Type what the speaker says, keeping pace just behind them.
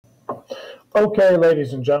Okay,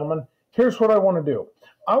 ladies and gentlemen, here's what I want to do.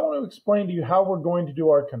 I want to explain to you how we're going to do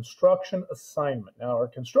our construction assignment. Now, our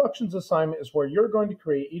constructions assignment is where you're going to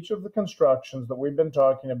create each of the constructions that we've been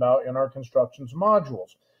talking about in our constructions modules.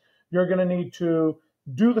 You're going to need to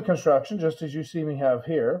do the construction just as you see me have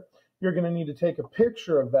here. You're going to need to take a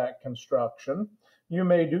picture of that construction. You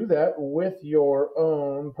may do that with your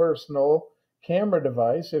own personal camera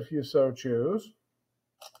device if you so choose.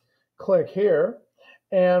 Click here.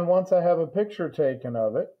 And once I have a picture taken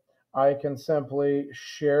of it, I can simply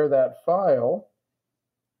share that file.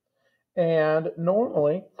 And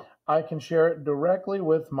normally, I can share it directly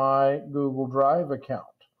with my Google Drive account.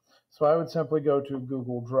 So I would simply go to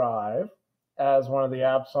Google Drive as one of the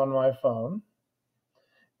apps on my phone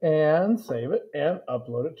and save it and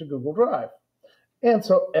upload it to Google Drive. And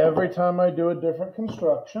so every time I do a different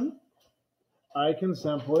construction, I can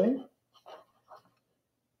simply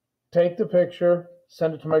take the picture,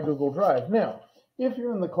 send it to my Google Drive. Now, if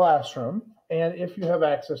you're in the classroom and if you have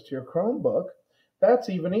access to your Chromebook, that's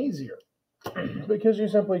even easier because you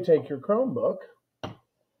simply take your Chromebook,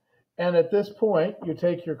 and at this point, you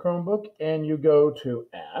take your Chromebook and you go to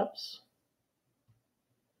Apps.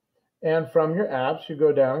 And from your apps, you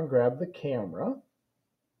go down and grab the camera.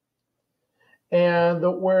 And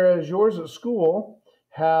whereas yours at school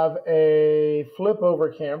have a flip over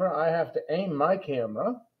camera, I have to aim my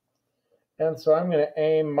camera. And so I'm going to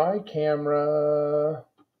aim my camera.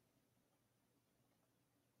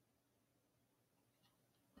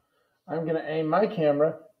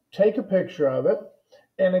 Take a picture of it,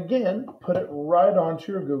 and again, put it right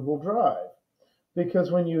onto your Google Drive. Because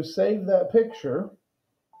when you save that picture,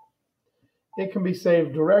 it can be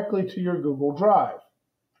saved directly to your Google Drive.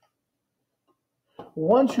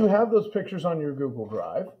 Once you have those pictures on your Google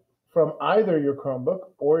Drive from either your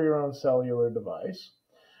Chromebook or your own cellular device,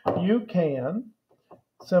 you can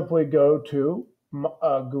simply go to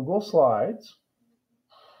Google Slides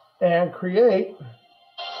and create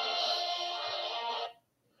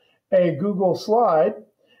a Google slide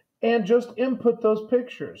and just input those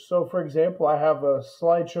pictures. So for example, I have a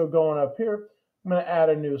slideshow going up here. I'm going to add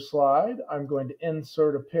a new slide. I'm going to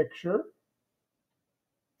insert a picture.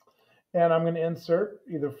 And I'm going to insert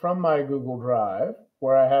either from my Google Drive,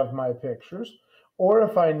 where I have my pictures, or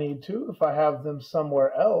if I need to, if I have them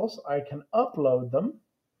somewhere else, I can upload them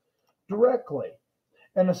directly.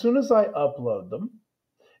 And as soon as I upload them,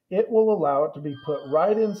 it will allow it to be put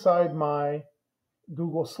right inside my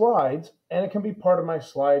Google Slides, and it can be part of my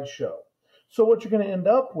slideshow. So what you're going to end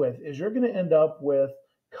up with is you're going to end up with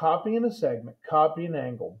copying a segment, copy an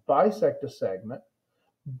angle, bisect a segment,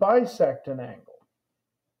 bisect an angle.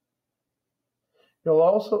 You'll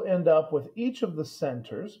also end up with each of the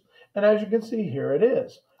centers, and as you can see, here it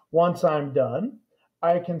is. Once I'm done,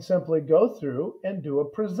 I can simply go through and do a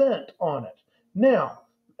present on it. Now,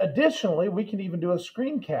 additionally, we can even do a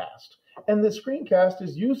screencast, and the screencast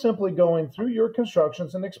is you simply going through your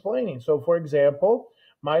constructions and explaining. So, for example,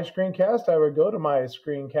 my screencast, I would go to my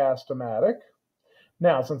Screencast-O-Matic.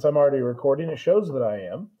 Now, since I'm already recording, it shows that I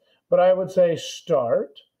am, but I would say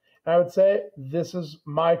Start. I would say this is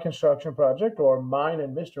my construction project, or mine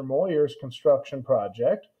and Mr. Moyer's construction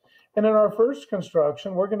project. And in our first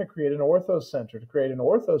construction, we're going to create an orthocenter. To create an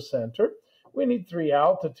orthocenter, we need 3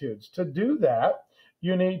 altitudes. To do that,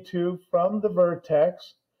 you need to, from the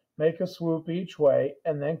vertex, make a swoop each way,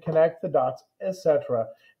 and then connect the dots, etc.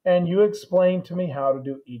 And you explain to me how to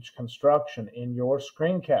do each construction in your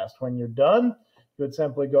screencast. When you're done, you would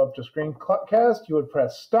simply go up to Screencast, you would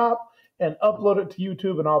press Stop, and upload it to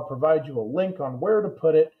YouTube, and I'll provide you a link on where to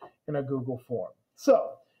put it in a Google form.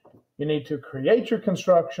 So you need to create your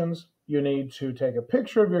constructions. You need to take a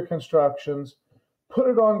picture of your constructions, put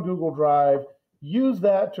it on Google Drive, use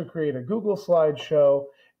that to create a Google slideshow,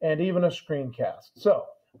 and even a screencast. So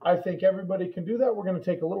I think everybody can do that. We're going to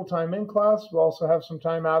take a little time in class. We'll also have some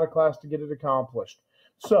time out of class to get it accomplished.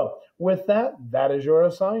 So with that, that is your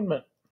assignment.